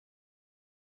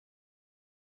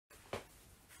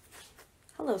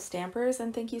Hello Stampers,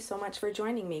 and thank you so much for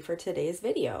joining me for today's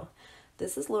video.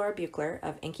 This is Laura Buechler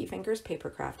of Inky Fingers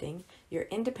Papercrafting, your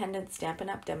independent Stampin'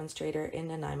 Up! Demonstrator in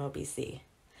Nanaimo, BC.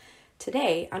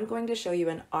 Today, I'm going to show you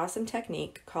an awesome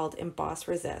technique called Emboss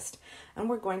Resist, and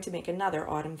we're going to make another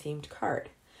autumn-themed card.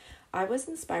 I was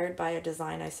inspired by a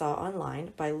design I saw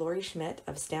online by Lori Schmidt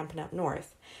of Stampin' Up!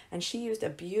 North, and she used a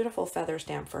beautiful feather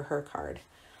stamp for her card.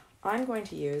 I'm going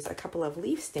to use a couple of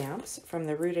leaf stamps from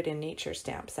the Rooted in Nature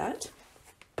stamp set,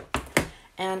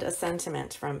 and a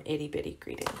sentiment from Itty Bitty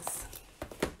Greetings.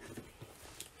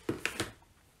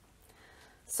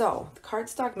 So the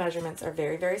cardstock measurements are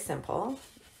very simple.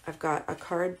 I've got a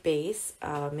card base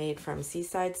made from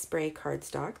Seaside Spray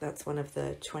cardstock. That's one of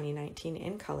the 2019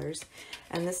 in colors.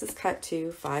 And this is cut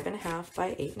to 5.5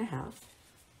 by 8.5.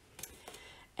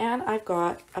 And I've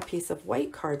got a piece of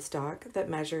white cardstock that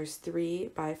measures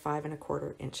 3 by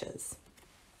 5.25 inches.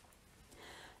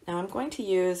 Now I'm going to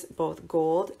use both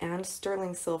gold and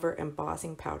sterling silver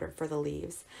embossing powder for the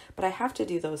leaves, but I have to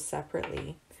do those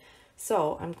separately.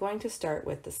 So I'm going to start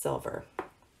with the silver.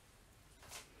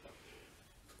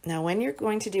 Now when you're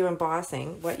going to do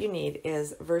embossing, what you need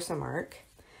is VersaMark.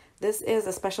 This is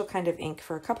a special kind of ink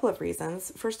for a couple of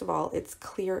reasons. First of all, it's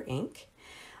clear ink.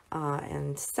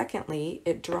 And secondly,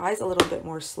 it dries a little bit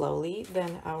more slowly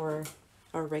than our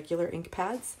regular ink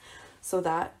pads. So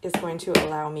that is going to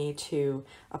allow me to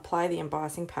apply the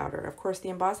embossing powder. Of course, the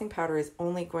embossing powder is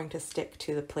only going to stick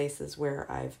to the places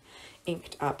where I've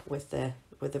inked up with the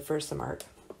VersaMark.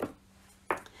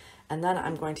 And then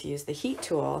I'm going to use the heat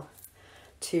tool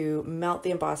to melt the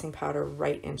embossing powder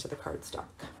right into the cardstock.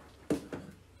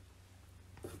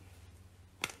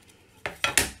 I'm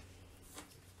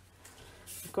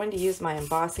going to use my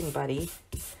Embossing Buddy.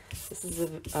 This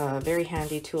is a very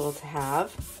handy tool to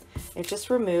have. It just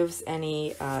removes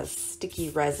any sticky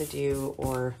residue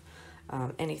or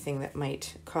anything that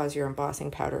might cause your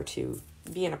embossing powder to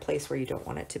be in a place where you don't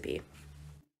want it to be.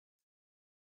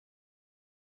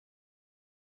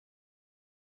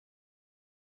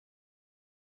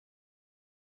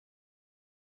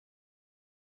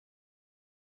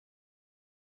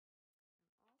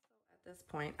 At this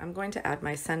point, I'm going to add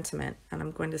my sentiment, and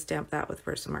I'm going to stamp that with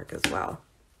VersaMark as well.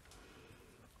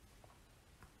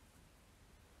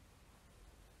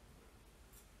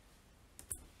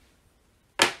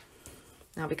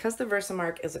 Now, because the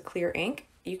VersaMark is a clear ink,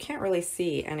 you can't really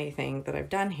see anything that I've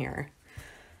done here,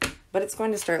 but it's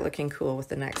going to start looking cool with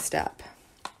the next step.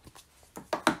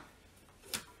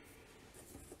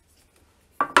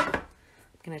 I'm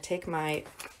going to take my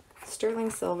sterling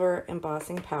silver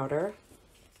embossing powder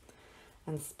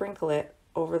and sprinkle it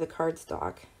over the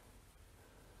cardstock,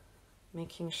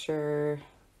 making sure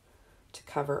to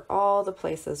cover all the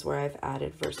places where I've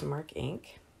added VersaMark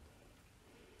ink.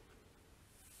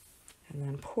 And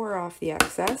then pour off the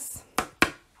excess.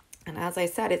 And as I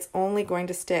said, it's only going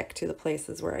to stick to the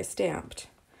places where I stamped.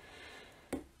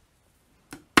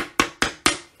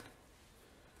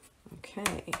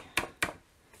 Okay.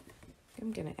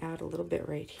 I'm going to add a little bit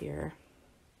right here.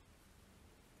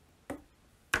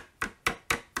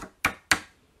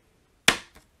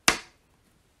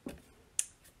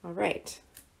 All right.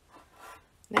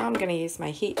 Now I'm going to use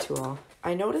my heat tool.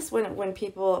 I notice when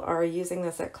people are using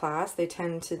this at class, they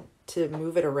tend to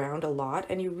move it around a lot,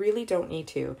 and you really don't need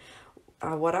to.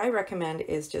 What I recommend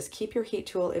is just keep your heat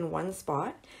tool in one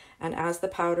spot, and as the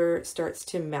powder starts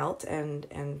to melt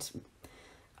and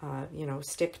you know,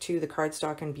 stick to the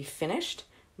cardstock and be finished,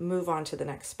 move on to the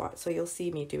next spot. So you'll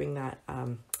see me doing that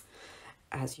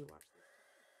as you watch.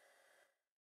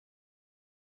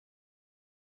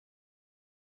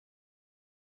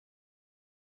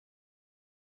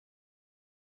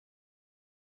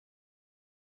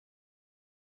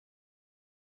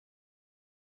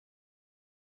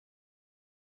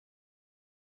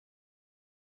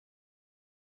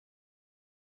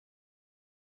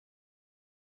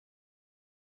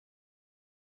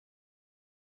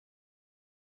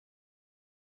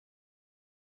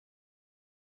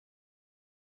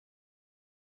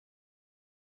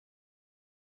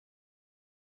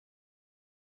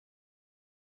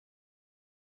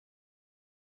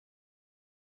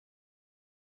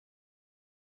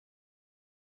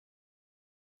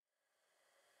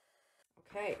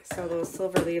 Okay, so those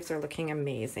silver leaves are looking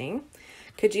amazing.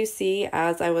 Could you see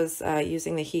as I was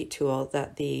using the heat tool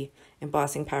that the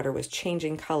embossing powder was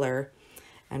changing color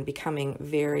and becoming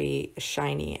very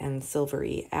shiny and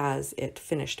silvery as it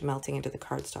finished melting into the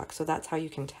cardstock? So that's how you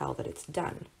can tell that it's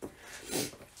done.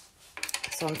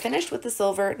 So I'm finished with the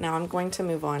silver. Now I'm going to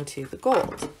move on to the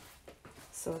gold.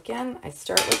 So again, I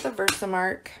start with the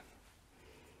VersaMark.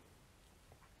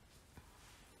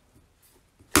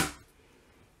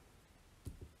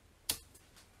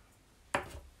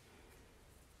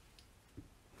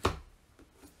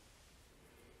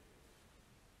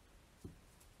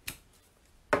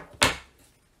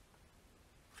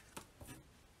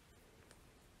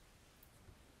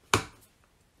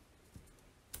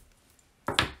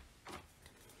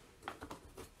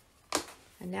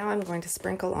 And now I'm going to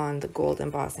sprinkle on the gold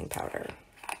embossing powder.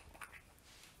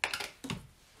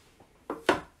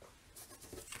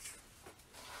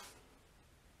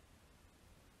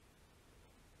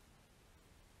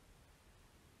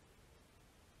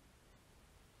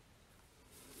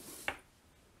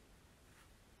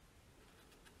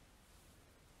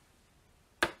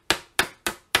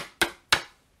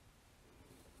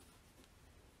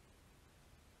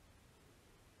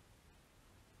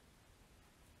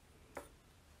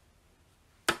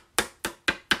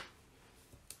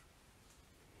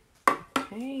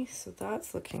 Okay, so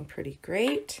that's looking pretty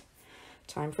great.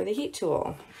 Time for the heat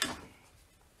tool.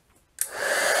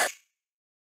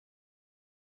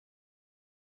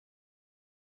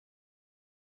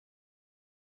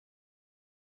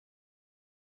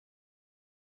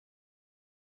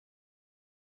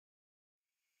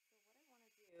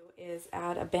 Is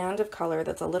add a band of color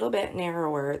that's a little bit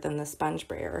narrower than the sponge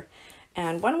brayer.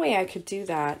 And one way I could do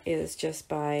that is just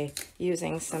by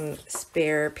using some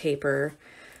spare paper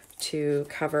to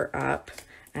cover up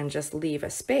and just leave a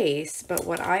space. But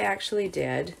what I actually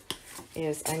did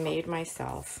is I made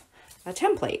myself a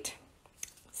template.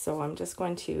 So I'm just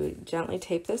going to gently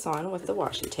tape this on with the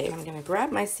washi tape. I'm going to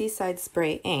grab my Seaside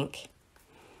Spray ink.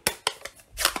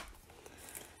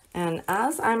 And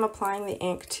as I'm applying the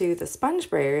ink to the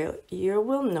sponge brayer, you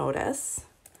will notice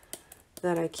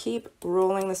that I keep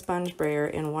rolling the sponge brayer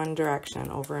in one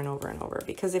direction over and over and over,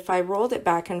 because if I rolled it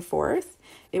back and forth,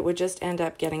 it would just end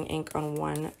up getting ink on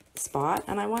one spot,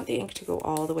 and I want the ink to go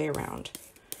all the way around.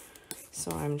 So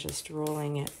I'm just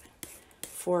rolling it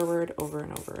forward over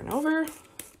and over and over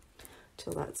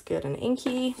till that's good and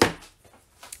inky,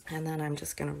 and then I'm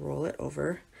just going to roll it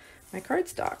over my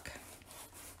cardstock.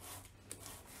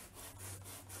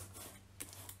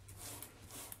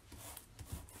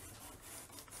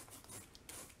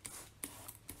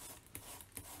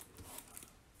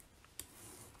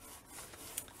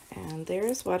 And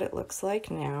there's what it looks like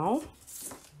now.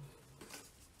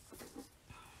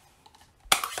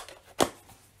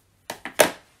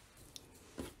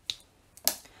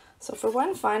 So for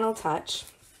one final touch,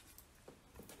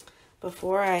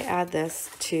 before I add this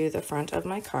to the front of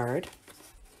my card,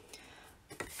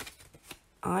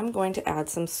 I'm going to add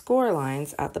some score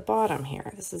lines at the bottom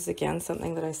here. This is again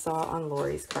something that I saw on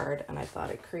Lori's card, and I thought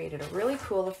it created a really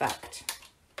cool effect.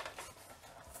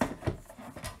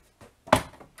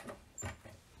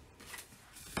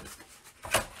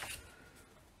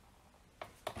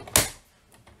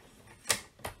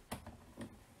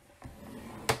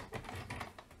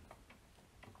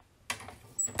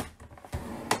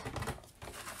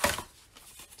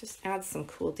 Just add some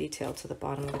cool detail to the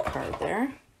bottom of the card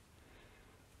there.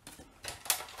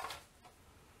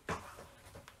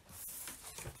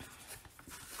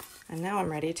 And now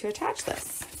I'm ready to attach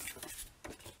this.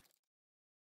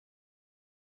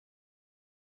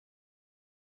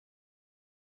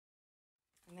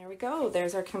 And there we go.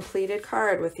 There's our completed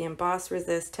card with the emboss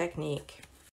resist technique.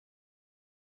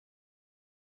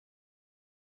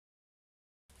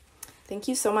 Thank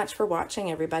you so much for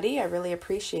watching, everybody. I really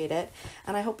appreciate it,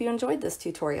 and I hope you enjoyed this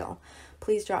tutorial.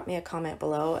 Please drop me a comment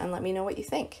below and let me know what you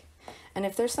think. And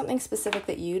if there's something specific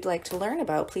that you'd like to learn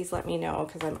about, please let me know,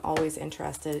 because I'm always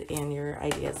interested in your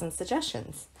ideas and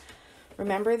suggestions.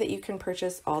 Remember that you can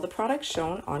purchase all the products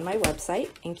shown on my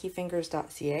website,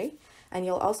 inkyfingers.ca, and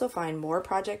you'll also find more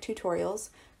project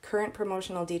tutorials, current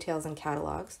promotional details and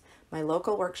catalogs, my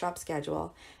local workshop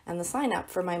schedule, and the sign up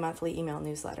for my monthly email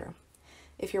newsletter.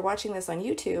 If you're watching this on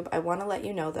YouTube, I want to let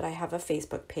you know that I have a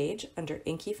Facebook page under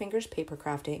Inky Fingers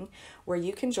Papercrafting, where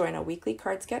you can join a weekly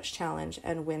card sketch challenge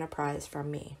and win a prize from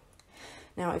me.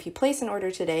 Now, if you place an order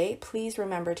today, please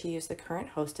remember to use the current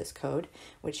Hostess code,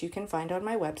 which you can find on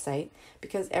my website,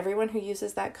 because everyone who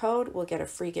uses that code will get a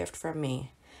free gift from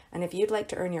me. And if you'd like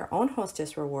to earn your own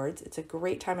Hostess rewards, it's a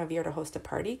great time of year to host a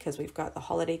party, because we've got the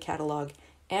holiday catalog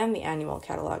and the annual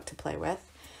catalog to play with.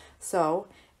 So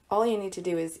all you need to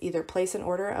do is either place an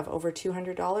order of over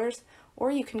 $200,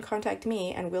 or you can contact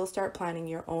me and we'll start planning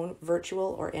your own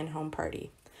virtual or in-home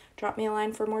party. Drop me a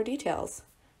line for more details.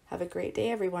 Have a great day,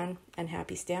 everyone, and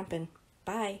happy stampin'.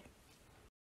 Bye.